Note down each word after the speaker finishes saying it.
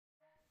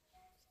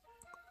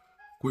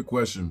Quick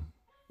question.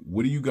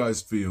 What do you guys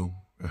feel,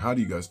 and how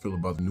do you guys feel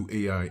about the new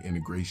AI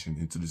integration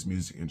into this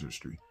music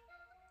industry?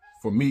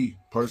 For me,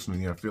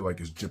 personally, I feel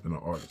like it's gypping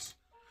an artist.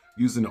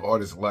 Using the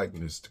artist's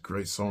likeness to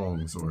create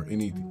songs or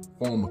any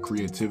form of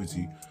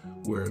creativity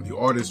where the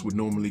artist would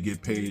normally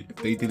get paid if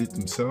they did it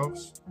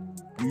themselves.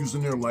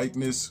 Using their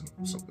likeness,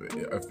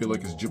 I feel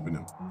like it's gypping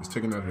them. It's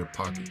taking out of their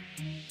pocket.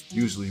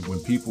 Usually when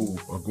people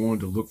are going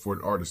to look for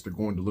an artist, they're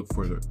going to look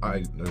for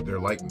their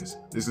likeness.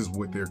 This is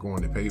what they're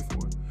going to pay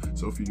for.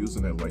 So if you're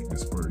using that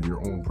likeness for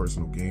your own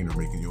personal gain or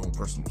making your own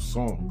personal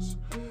songs,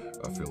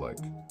 I feel like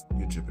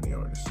you're gypping the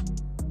artist.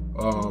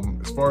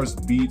 As far as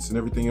beats and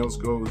everything else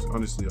goes,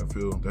 honestly, I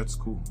feel that's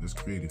cool. That's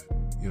creative.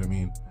 You know what I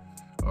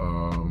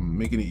mean?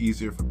 Making it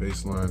easier for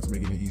bass lines,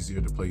 making it easier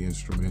to play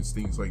instruments,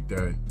 things like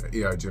that. The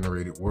AI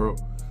generated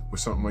world or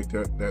something like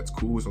that, that's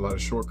cool. It's a lot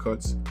of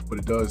shortcuts, but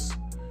it does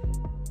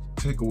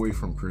take away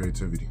from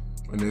creativity.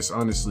 And it's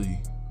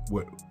honestly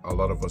what a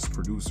lot of us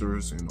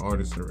producers and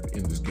artists are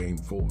in this game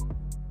for.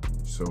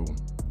 So,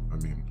 I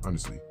mean,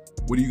 honestly,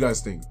 what do you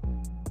guys think?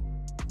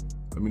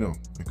 Let me know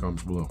in the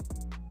comments below.